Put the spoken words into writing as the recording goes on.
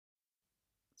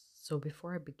So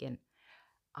before I begin,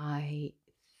 I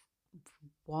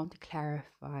want to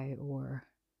clarify or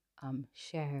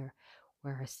share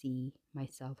where I see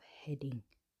myself heading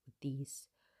with these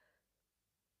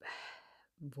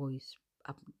voice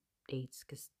updates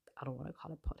because I don't want to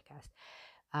call it podcast.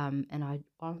 And I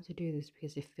want to do this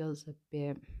because it feels a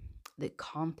bit, the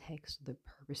context, the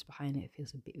purpose behind it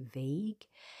feels a bit vague,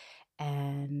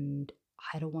 and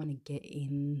I don't want to get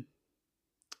in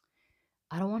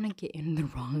I don't want to get in the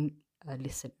wrong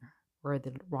listener or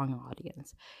the wrong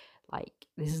audience. Like,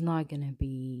 this is not going to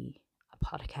be a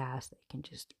podcast that you can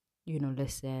just,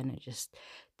 listen and just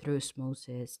through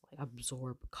osmosis, like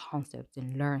absorb concepts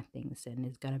and learn things, and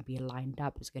it's going to be lined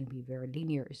up. It's going to be very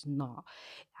linear. It's not.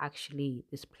 Actually,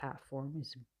 this platform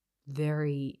is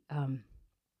very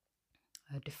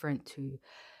different to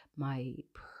my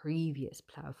previous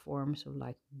platforms of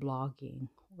like blogging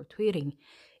or tweeting,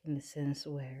 in the sense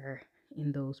where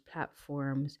in those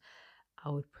platforms I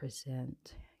would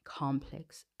present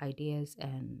complex ideas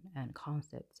and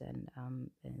concepts and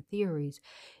theories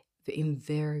in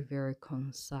very, very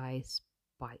concise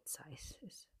bite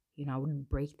sizes. I would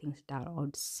break things down, I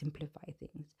would simplify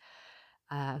things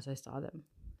as I saw them.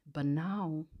 But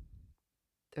now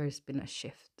there's been a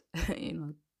shift.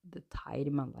 The tide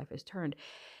in my life has turned,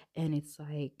 and it's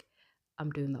like I'm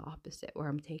doing the opposite, where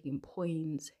I'm taking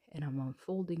points and I'm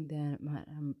unfolding them.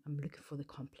 I'm looking for the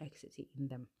complexity in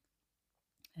them.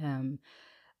 Um,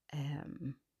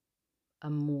 um,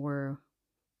 I'm more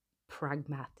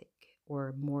pragmatic,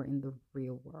 or more in the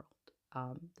real world,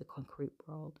 the concrete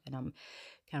world, and I'm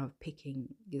kind of picking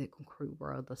the concrete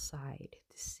world aside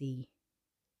to see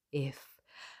if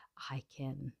I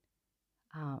can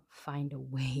find a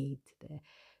way to the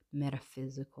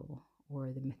metaphysical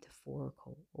or the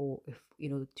metaphorical, or if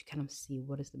to kind of see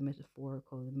what is the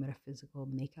metaphorical, the metaphysical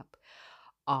makeup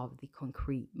of the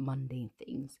concrete mundane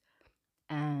things.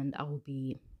 And I will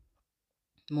be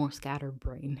more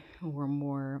scatterbrained or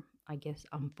more, I guess,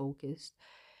 unfocused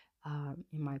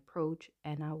in my approach,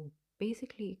 and I will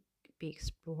basically be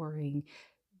exploring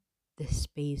the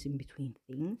space in between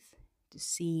things to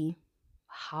see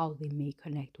how they may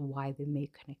connect, why they may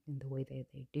connect in the way that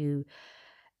they do.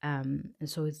 And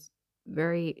so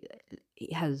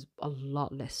it has a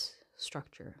lot less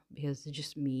structure because it's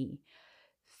just me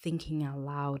thinking out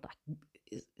loud. Like,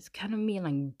 it's kind of me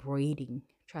like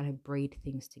trying to braid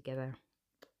things together.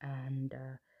 And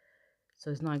so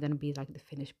it's not going to be like the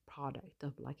finished product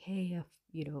of like, hey,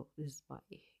 this is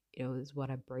this is what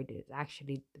I braided. It's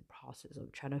actually the process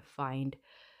of trying to find,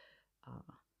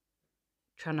 uh,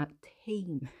 trying to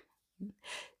tame,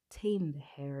 tame the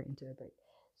hair into a braid.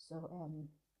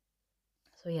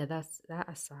 So yeah, that's that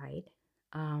aside.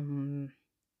 Um,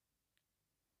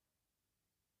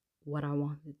 what I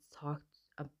wanted to talk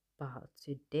about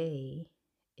today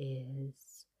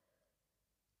is,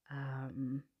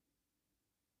 um,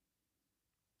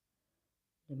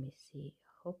 let me see.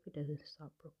 I hope it doesn't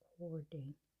stop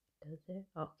recording. Does it?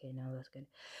 Okay, now that's good.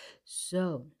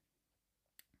 So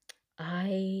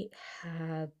I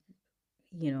have,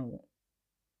 you know,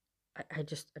 I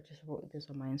just wrote this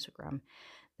on my Instagram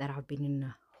that I've been in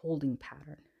a holding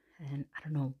pattern, and I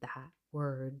don't know, that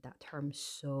word, that term is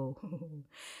so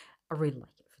I really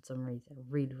like it for some reason. I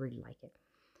really, really like it.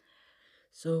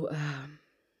 So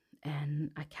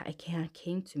and I can't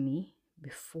came to me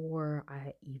before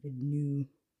I even knew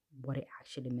what it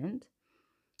actually meant.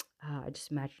 I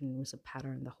just imagined it was a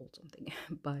pattern that holds something,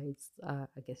 but it's I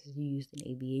guess it's used in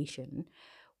aviation,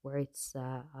 where it's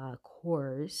a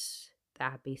course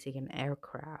that basically an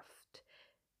aircraft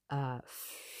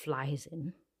flies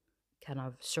in, kind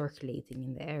of circulating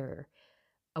in the air,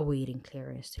 awaiting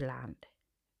clearance to land.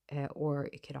 Or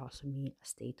it could also mean a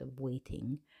state of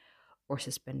waiting or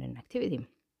suspended activity.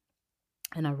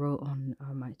 And I wrote on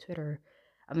my Twitter,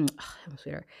 I mean, on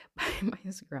Twitter, my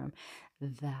Instagram,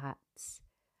 that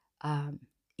um,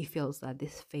 it feels that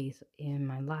this phase in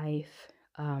my life,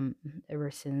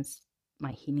 ever since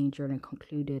my healing journey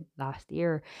concluded last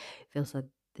year, feels like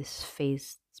this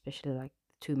phase, especially like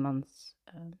 2 months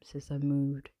since I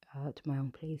moved to my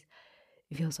own place,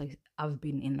 it feels like I've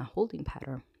been in a holding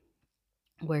pattern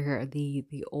where the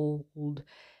old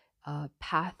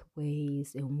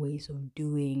pathways and ways of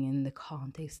doing, and the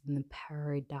context and the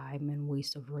paradigm and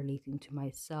ways of relating to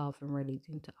myself and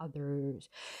relating to others,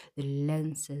 the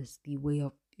lenses, the way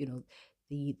of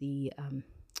the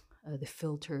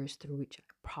filters through which I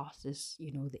process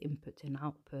the input and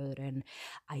output and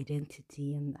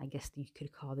identity, and I guess you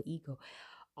could call the ego.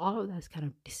 All of that's kind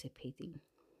of dissipating,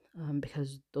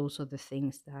 because those are the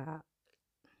things that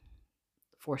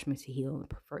forced me to heal in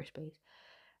the first place.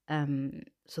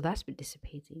 So that's been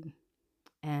dissipating.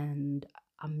 and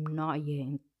I'm not yet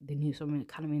in the new, so I'm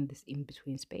kind of in this in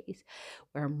between space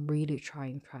where I'm really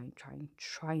trying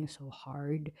so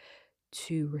hard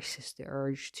to resist the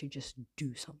urge to just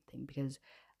do something, because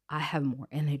I have more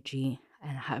energy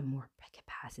and I have more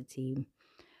capacity.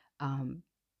 Um,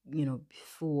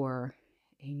 before,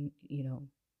 in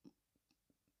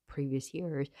previous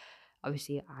years,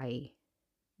 obviously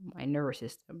my nervous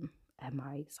system and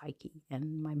my psyche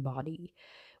and my body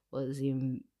was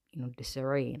in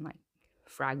disarray and like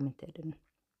fragmented,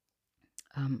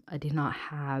 and I did not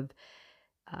have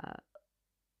uh,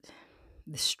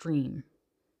 the stream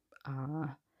uh,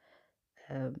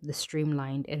 the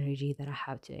streamlined energy that I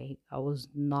have today. I was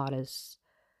not as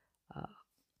uh,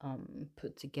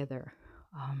 put together,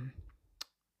 um,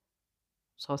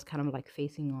 so I was kind of like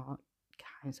facing all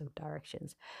kinds of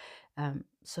directions.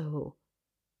 So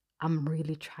I'm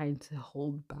really trying to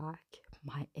hold back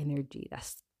my energy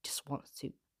that's just wants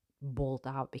to bolt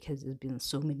out, because it's been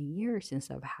so many years since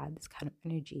I've had this kind of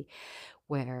energy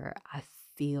where I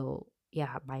feel,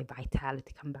 yeah, my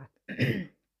vitality come back.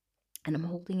 And I'm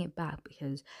holding it back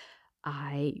because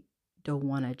I don't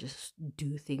want to just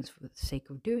do things for the sake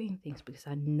of doing things, because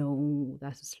I know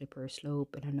that's a slippery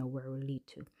slope and I know where it will lead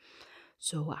to.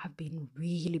 So I've been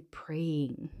really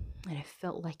praying, and I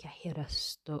felt like I hit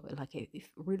like it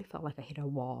really felt like I hit a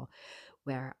wall,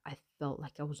 where I felt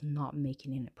like I was not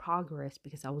making any progress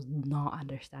because I was not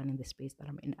understanding the space that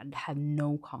I'm in. I had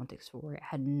no context for it. I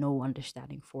had no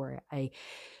understanding for it. I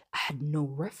had no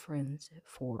reference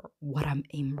for what I'm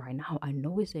in right now. I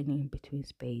know it's an in between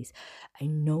space. I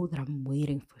know that I'm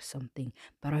waiting for something,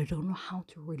 but I don't know how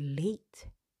to relate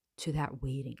to that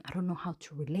waiting. I don't know how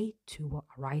to relate to what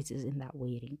arises in that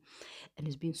waiting. And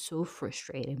it's been so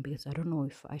frustrating because I don't know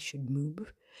if I should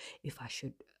move, if I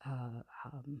should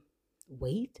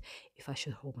wait, if I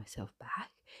should hold myself back,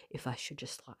 if I should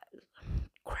just like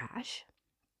crash.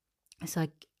 It's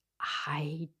like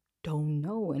I don't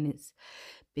know, and it's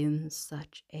been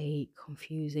such a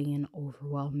confusing and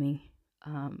overwhelming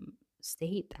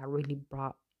state that really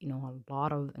brought a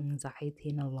lot of anxiety,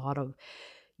 and a lot of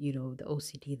the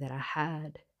OCD that I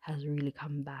had has really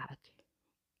come back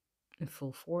in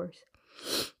full force,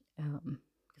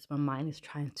 because my mind is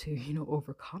trying to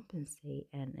overcompensate,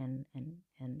 and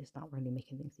it's not really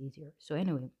making things easier. So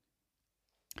anyway,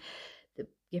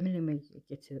 let me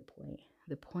get to the point.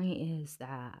 The point is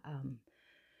that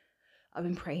I've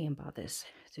been praying about this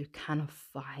to kind of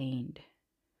find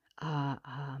uh,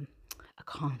 um, a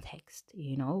context,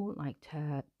 like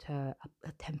to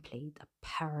a template, a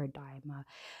paradigm,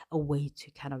 a way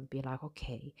to kind of be like,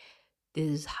 okay, this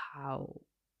is how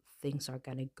things are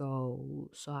gonna go,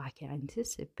 so I can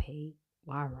anticipate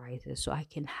what arises, so I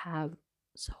can have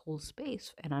whole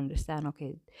space and understand,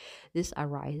 okay, this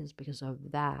arises because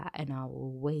of that, and I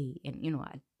will wait. And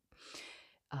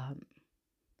um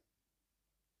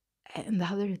and the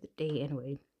other day,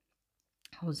 anyway,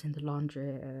 I was in the laundry.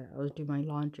 I was doing my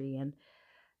laundry, and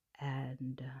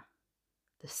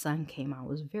the sun came out. It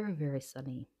was very, very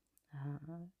sunny.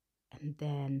 And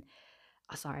then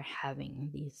I started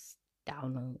having these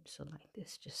downloads. So like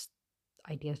this just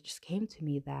ideas just came to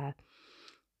me that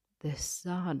the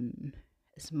sun,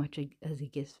 as much as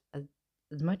it gives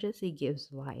as much as it gives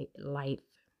life,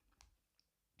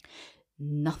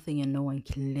 nothing and no one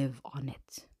can live on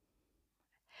it.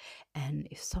 And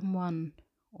if someone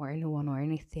or anyone or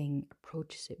anything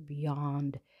approaches it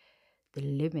beyond the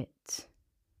limit,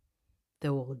 they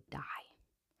will die.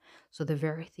 So the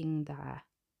very thing that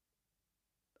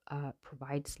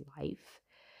provides life,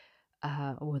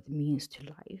 or the means to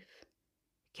life,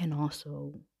 can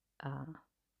also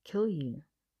kill you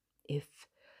if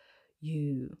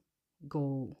you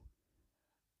go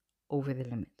over the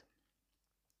limit.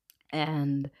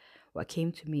 And what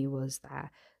came to me was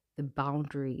that the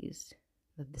boundaries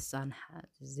that the sun has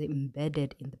is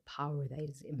embedded in the power that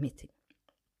is emitting.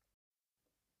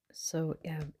 So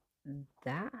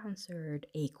that answered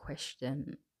a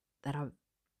question that I've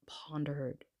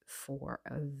pondered for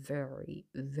a very,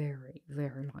 very,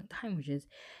 very long time, which is,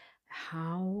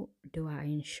 how do I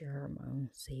ensure my own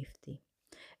safety,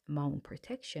 my own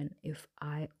protection, if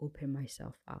I open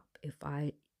myself up, if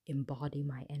I embody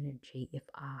my energy, if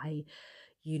I,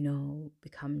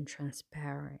 become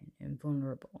transparent and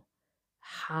vulnerable?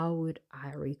 How would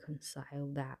I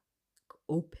reconcile that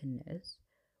openness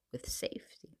with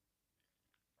safety?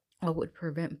 What would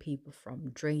prevent people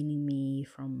from draining me,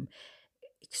 from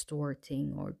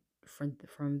extorting, or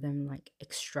from them like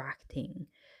extracting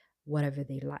whatever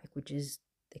they like, which is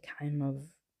the kind of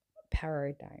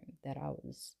paradigm that I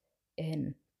was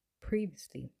in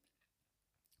previously,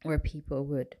 where people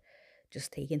would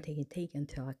just take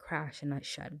until I crash and I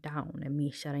shut down. And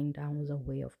me shutting down was a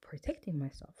way of protecting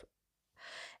myself.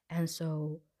 And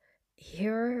so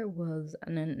here was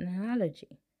an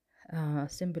analogy,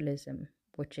 symbolism,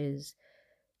 which is,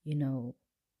 you know,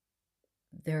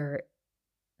 there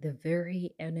the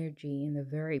very energy and the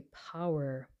very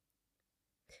power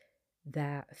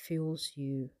that fuels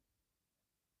you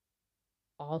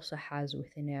also has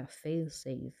within it a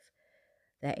failsafe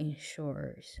that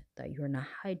ensures that you're not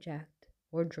hijacked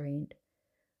or drained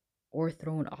or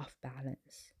thrown off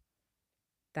balance.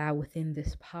 That within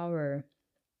this power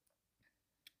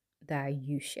that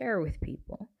you share with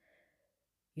people,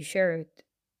 you share it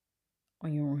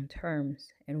on your own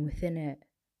terms, and within it,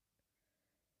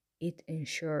 it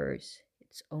ensures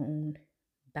its own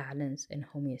balance and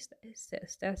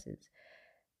homeostasis.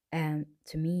 And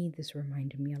to me, this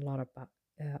reminded me a lot about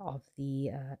of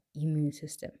the immune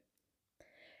system,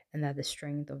 and that the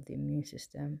strength of the immune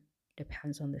system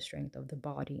depends on the strength of the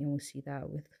body. And we see that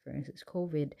with, for instance,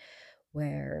 COVID,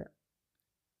 where,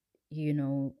 you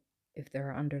know, if there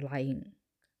are underlying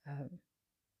um,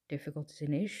 difficulties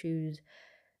and issues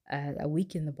that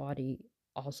weaken the body,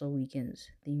 also weakens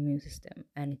the immune system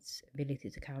and its ability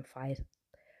to kind of fight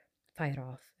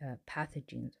off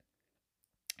pathogens.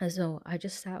 And so I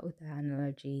just sat with that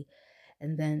analogy,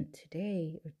 and then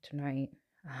today or tonight,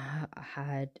 I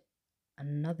had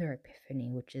another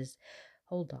epiphany, which is,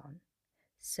 hold on,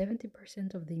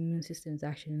 70% of the immune system is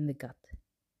actually in the gut,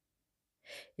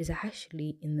 is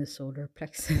actually in the solar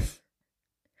plexus.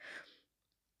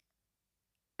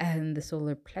 And the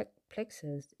solar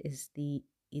plexus is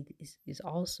is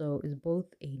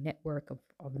both a network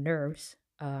of nerves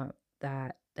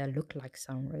that look like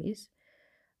sound rays.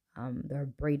 They're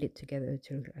braided together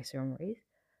to look like sound rays,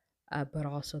 but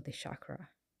also the chakra,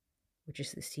 which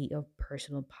is the seat of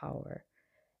personal power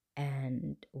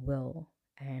and will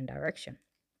and direction.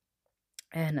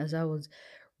 And as I was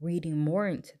reading more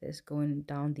into this, going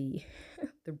down the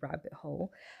the rabbit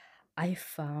hole, I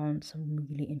found some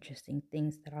really interesting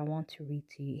things that I want to read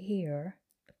to you here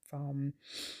from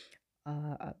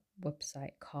a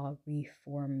website called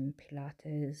Reform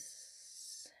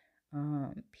Pilates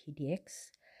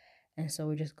PDX. And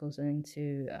so it just goes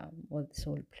into what the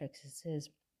solar plexus is.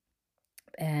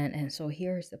 And so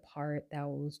here's the part that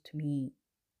was, to me,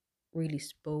 really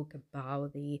spoke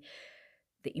about the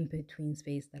in-between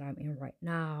space that I'm in right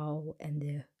now, and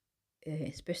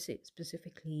the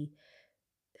specifically,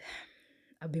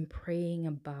 I've been praying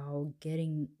about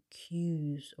getting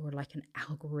cues or like an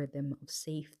algorithm of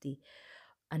safety,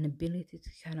 an ability to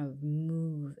kind of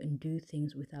move and do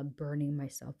things without burning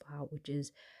myself out, which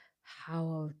is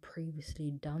how I've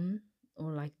previously done,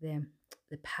 or like the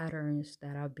patterns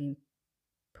that I've been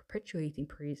perpetuating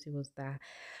previously was that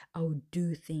I would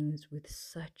do things with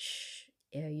such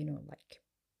like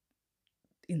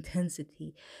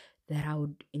intensity that I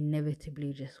would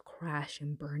inevitably just crash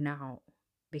and burn out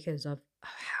because I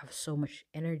have so much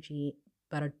energy,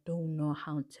 but I don't know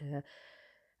how to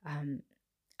um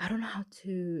I don't know how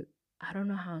to I don't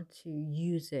know how to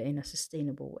use it in a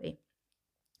sustainable way.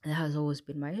 That has always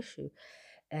been my issue.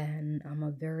 And I'm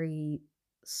a very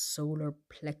solar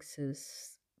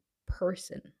plexus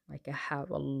person. Like, I have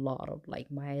a lot of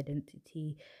like my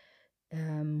identity,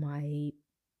 my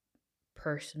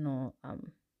personal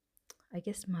I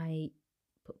guess my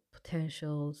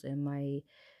potentials and my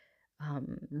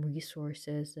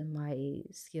resources and my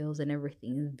skills and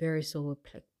everything is very solar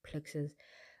plexus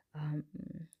um,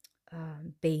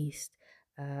 based.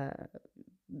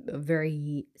 A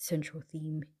very central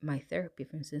theme in my therapy,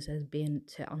 for instance, has been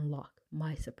to unlock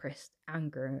my suppressed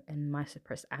anger, and my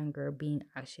suppressed anger being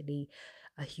actually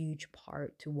a huge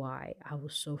part to why I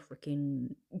was so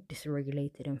freaking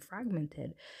dysregulated and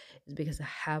fragmented, is because I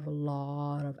have a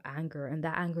lot of anger, and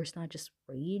that anger is not just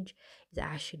rage, it's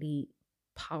actually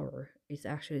power, it's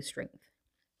actually strength,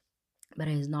 but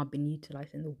it has not been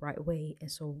utilized in the right way.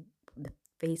 And so the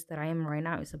phase that I am right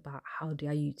now is about how do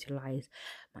I utilize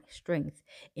my strength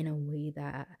in a way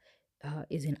that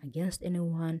isn't against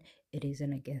anyone, it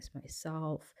isn't against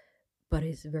myself, but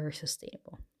it's very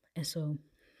sustainable. And so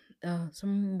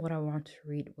some what I want to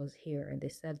read was here, and they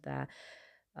said that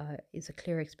it's a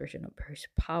clear expression of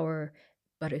power,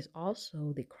 but it's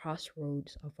also the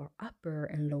crossroads of our upper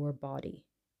and lower body,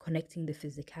 connecting the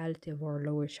physicality of our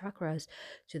lower chakras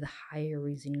to the higher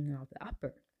reasoning of the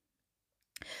upper.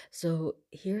 So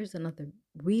here's another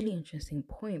really interesting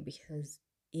point, because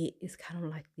it is kind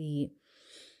of like the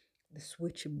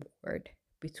switchboard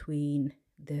between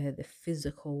the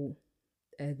physical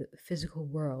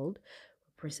world,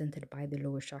 represented by the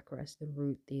lower chakras, the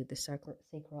root, the sacral,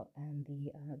 and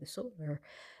the solar,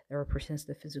 that represents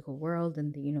the physical world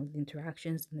and the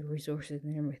interactions and the resources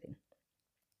and everything.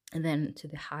 And then to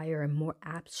the higher and more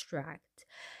abstract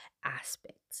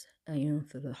aspects,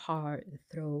 through the heart, the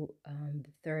throat,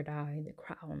 the third eye, the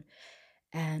crown.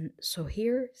 And so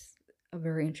here's a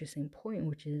very interesting point,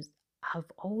 which is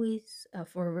I've always,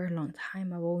 for a very long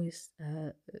time, I've always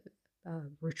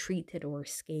retreated or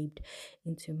escaped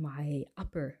into my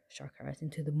upper chakras,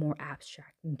 into the more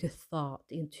abstract, into thought,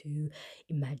 into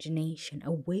imagination,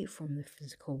 away from the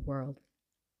physical world.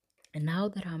 And now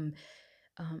that I'm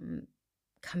um,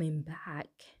 coming back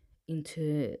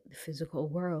into the physical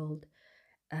world,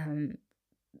 um,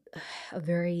 a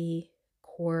very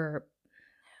core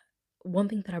one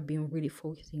thing that I've been really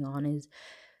focusing on is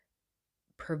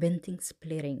preventing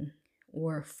splitting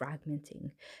or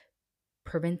fragmenting,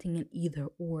 preventing an either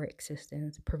or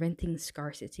existence, preventing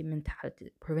scarcity mentality,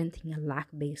 preventing a lack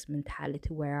based mentality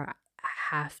where I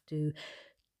have to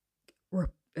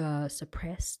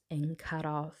suppress and cut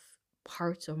off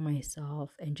parts of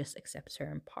myself and just accept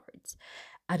certain parts.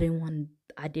 I didn't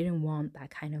want that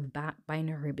kind of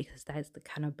binary, because that's the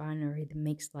kind of binary that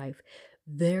makes life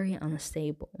very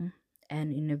unstable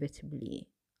and inevitably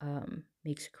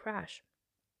makes you crash.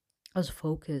 I was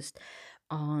focused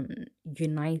on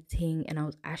uniting, and I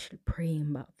was actually praying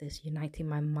about this, uniting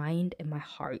my mind and my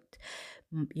heart,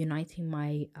 uniting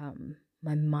my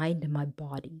mind and my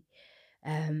body.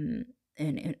 um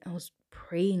and I was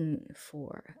praying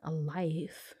for a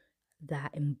life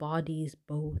that embodies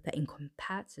both, that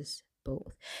encompasses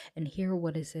both. And here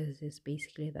what it says is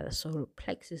basically that the solar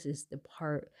plexus is the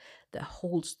part that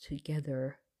holds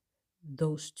together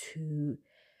those two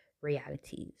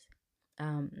realities.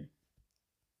 um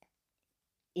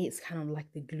it's kind of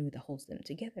like the glue that holds them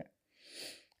together.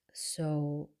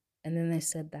 So, and then they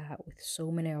said that with so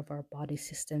many of our body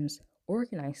systems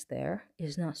organized there,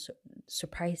 it's not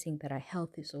surprising that a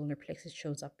healthy solar plexus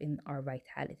shows up in our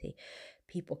vitality.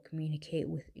 People communicate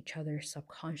with each other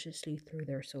subconsciously through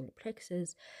their solar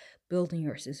plexus. Building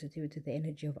your sensitivity to the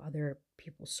energy of other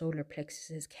people's solar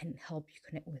plexuses can help you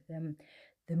connect with them.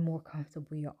 The more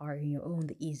comfortable you are in your own,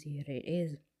 the easier it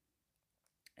is.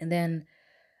 And then,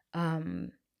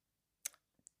 um,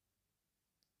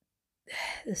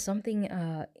 there's something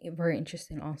very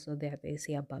interesting also that they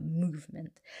say about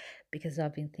movement, because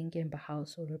I've been thinking about how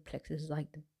solar plexus is like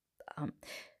um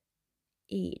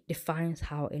it defines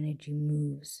how energy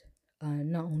moves,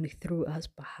 not only through us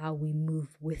but how we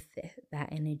move with that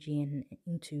energy and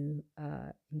into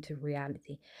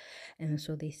reality. And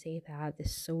so they say that the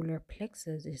solar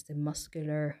plexus is the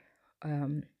muscular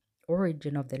um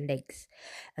origin of the legs,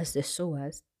 as the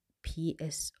psoas,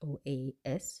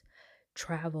 psoas,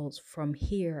 travels from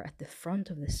here at the front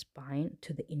of the spine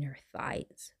to the inner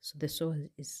thighs. So the psoas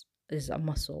is a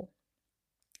muscle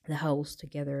that holds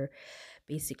together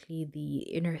basically the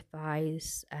inner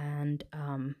thighs and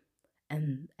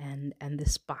the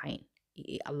spine.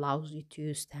 It allows you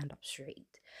to stand up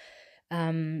straight.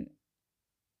 um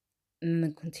and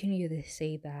then continue to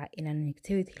say that in an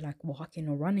activity like walking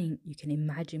or running, you can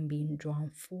imagine being drawn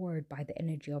forward by the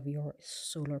energy of your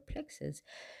solar plexus.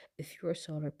 If your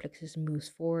solar plexus moves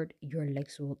forward, your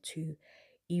legs will too.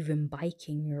 Even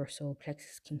biking, your solar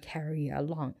plexus can carry you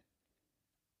along.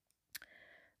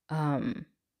 Um,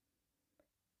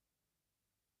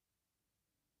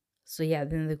 so yeah,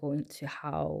 then they go into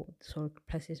how the solar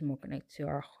plexus is more connected to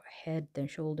our head than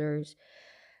shoulders.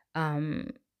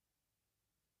 Um,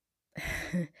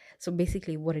 so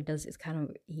basically, what it does is kind of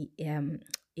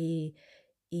a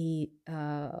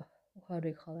how do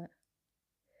you call it?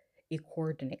 It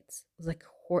coordinates. It's like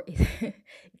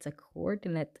it's a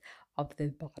coordinate of the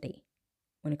body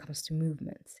when it comes to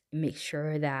movements. It makes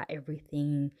sure that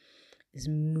everything is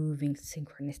moving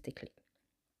synchronistically.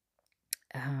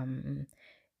 Um,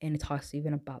 and it talks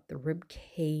even about the rib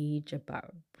cage,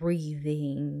 about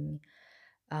breathing.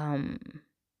 Um,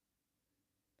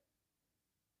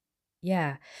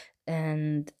 yeah,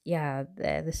 and yeah,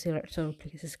 the solar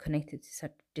plexus is connected to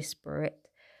such disparate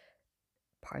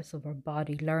parts of our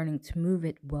body. Learning to move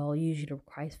it well usually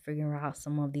requires figuring out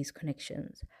some of these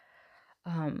connections.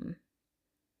 Um,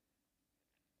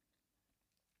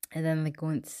 and then they're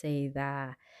going to say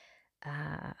that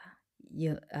uh,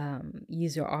 you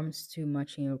use your arms too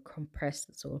much and you'll compress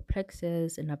the solar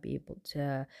plexus and not be able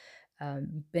to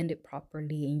bend it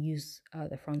properly, and use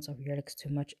the fronts of your legs too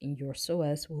much in your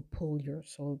psoas will pull your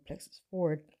solar plexus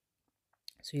forward,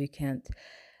 so you can't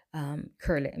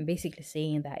curl it. And basically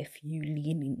saying that if you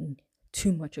lean in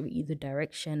too much of either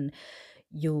direction,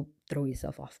 you'll throw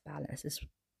yourself off balance is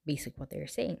basic what they're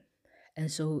saying.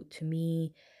 And so to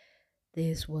me,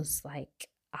 this was like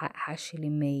I actually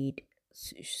made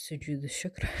sujood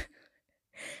shukr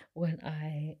when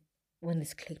I when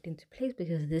this clicked into place,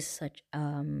 because this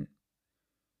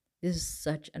is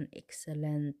such an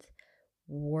excellent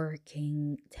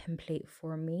working template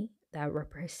for me that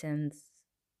represents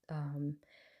um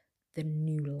the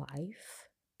new life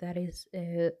that is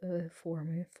for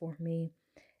me,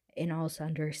 and also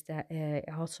understand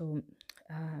also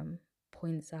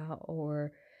points out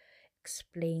or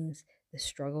explains the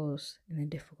struggles and the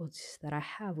difficulties that I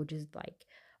have, which is like,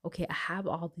 okay, I have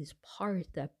all these parts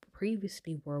that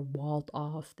previously were walled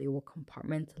off, they were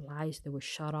compartmentalized, they were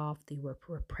shut off, they were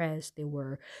repressed, they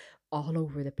were all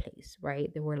over the place,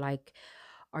 right? They were like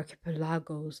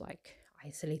archipelagos, like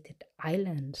isolated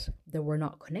islands that were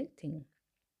not connecting.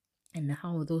 And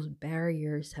now those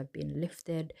barriers have been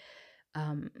lifted.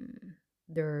 Um,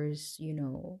 there's,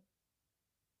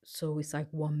 so it's like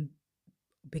one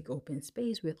big open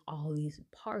space with all these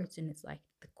parts, and it's like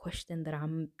the question that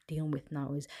I'm dealing with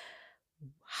now is,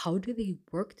 how do they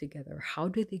work together, how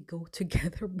do they go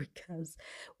together? Because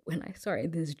when I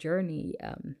started this journey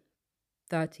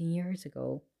 13 years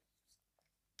ago,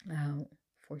 uh,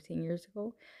 14 years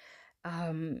ago,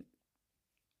 um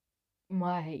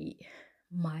my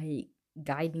my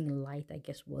guiding light, I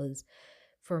guess, was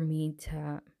for me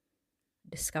to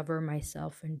discover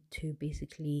myself and to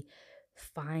basically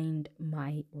find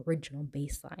my original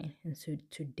baseline, and so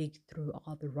to dig through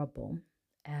all the rubble,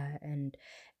 and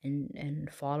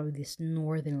follow this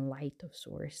northern light of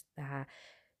source that,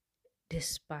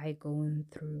 despite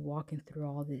walking through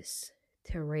all this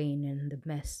terrain and the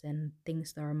mess and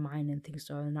things that are mine and things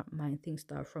that are not mine, things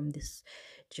that are from this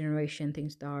generation,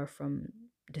 things that are from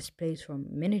displays from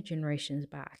many generations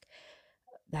back,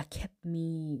 that kept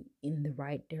me in the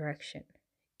right direction.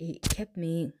 It kept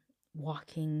me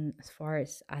walking as far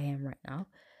as I am right now.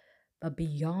 But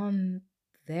beyond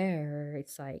there,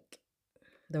 it's like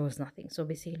there was nothing. So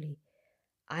basically,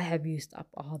 I have used up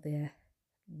all the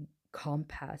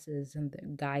compasses and the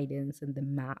guidance and the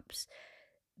maps.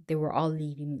 They were all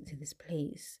leading me to this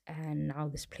place. And now,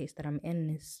 this place that I'm in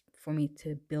is for me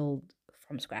to build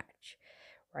from scratch,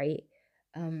 right?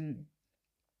 Um,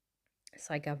 it's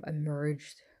like I've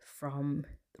emerged from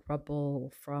the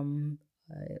rubble, from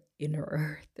inner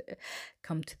earth,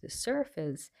 come to the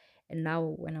surface. And now,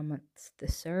 when I'm at the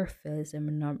surface,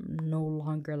 I'm not no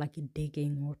longer like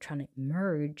digging or trying to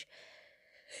emerge.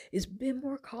 It's a bit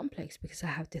more complex because I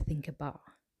have to think about,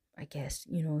 I guess,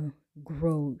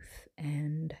 growth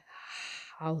and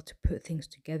how to put things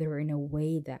together in a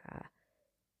way that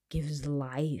gives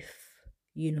life,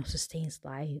 sustains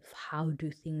life. How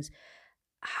do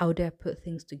I put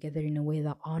things together in a way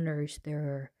that honors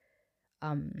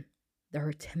um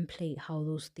their template, how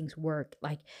those things work,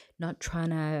 like not trying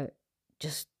to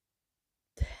just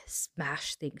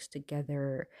smash things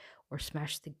together or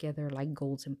smash together like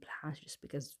goals and plans, just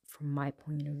because from my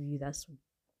point of view, that's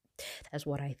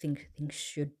what I think things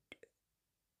should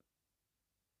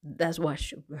that's what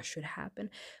should happen.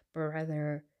 But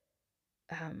rather,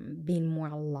 being more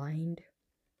aligned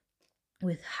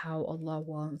with how Allah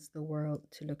wants the world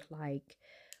to look like,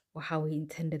 or how He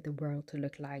intended the world to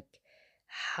look like,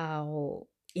 how,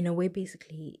 in a way,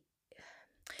 basically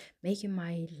making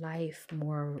my life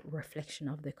more reflection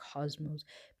of the cosmos,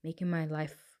 making my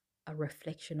life a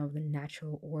reflection of the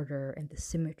natural order and the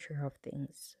symmetry of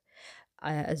things,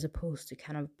 as opposed to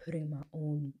kind of putting my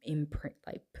own imprint,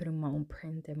 like putting my own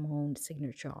print and my own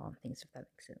signature on things, if that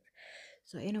makes sense.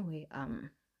 So in a way,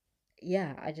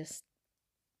 yeah,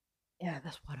 yeah,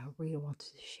 that's what I really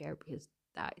wanted to share, because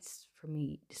that's for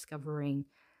me discovering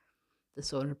the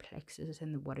solar plexus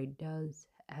and what it does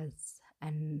as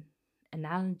an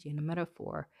analogy and a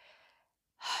metaphor.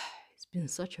 It's been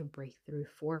such a breakthrough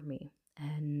for me,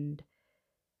 and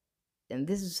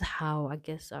this is how I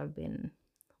guess I've been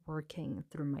working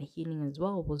through my healing as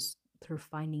well, was through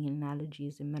finding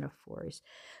analogies and metaphors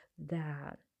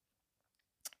that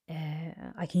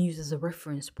I can use as a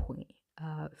reference point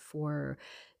for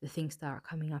the things that are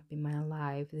coming up in my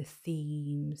life, the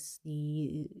themes,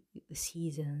 the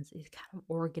seasons. It's kind of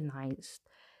organized,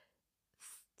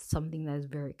 something that is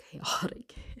very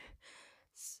chaotic.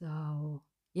 So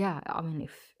yeah, I mean,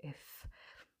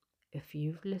 if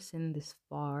you've listened this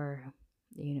far,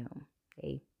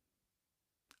 hey,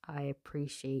 I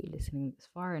appreciate listening this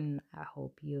far, and I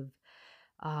hope you've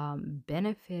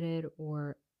benefited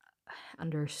or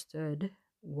understood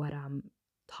what I'm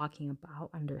talking about.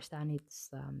 Understand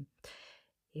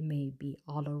it may be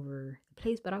all over the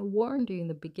place, but I warned you in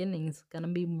the beginning, it's gonna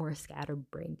be more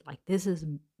scatterbrained. Like this is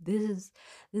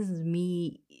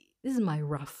me this is my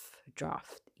rough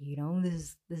draft,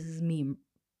 this is me in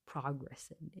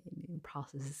progress in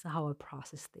process. This is how I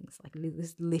process things. Like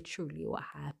this is literally what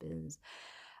happens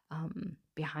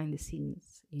behind the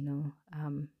scenes,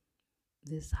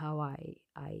 this is how I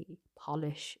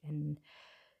polish and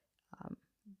um,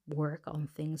 work on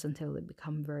things until they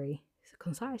become very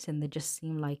concise, and they just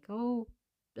seem like, oh,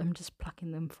 I'm just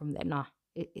plucking them from there. Nah,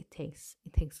 it takes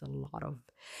a lot of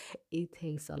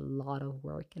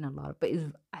work and a lot of, but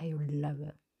I love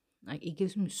it. Like it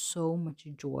gives me so much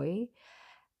joy.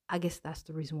 I guess that's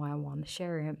the reason why I want to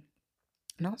share it.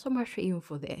 Not so much even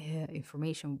for the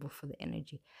information, but for the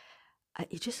energy.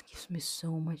 It just gives me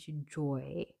so much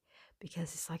joy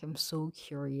because it's like I'm so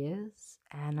curious,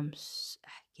 and I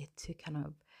get to kind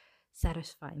of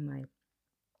satisfy my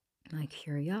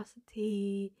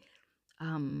curiosity.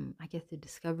 I get to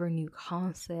discover new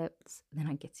concepts, then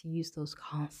I get to use those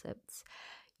concepts,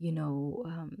 you know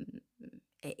um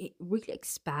it really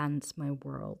expands my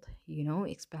world,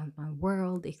 expands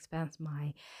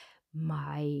my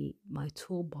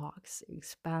toolbox, it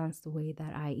expands the way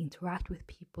that I interact with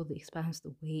people, it expands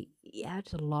the way, it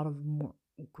adds a lot of more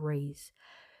grace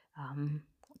um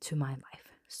to my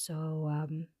life. So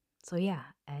yeah,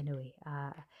 anyway,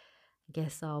 I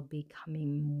guess I'll be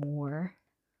coming more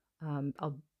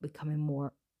I'll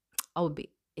be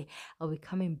eh, I'll be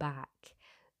coming back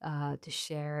to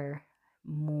share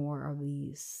more of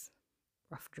these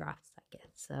rough drafts, I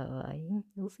guess. So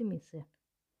you'll see me soon.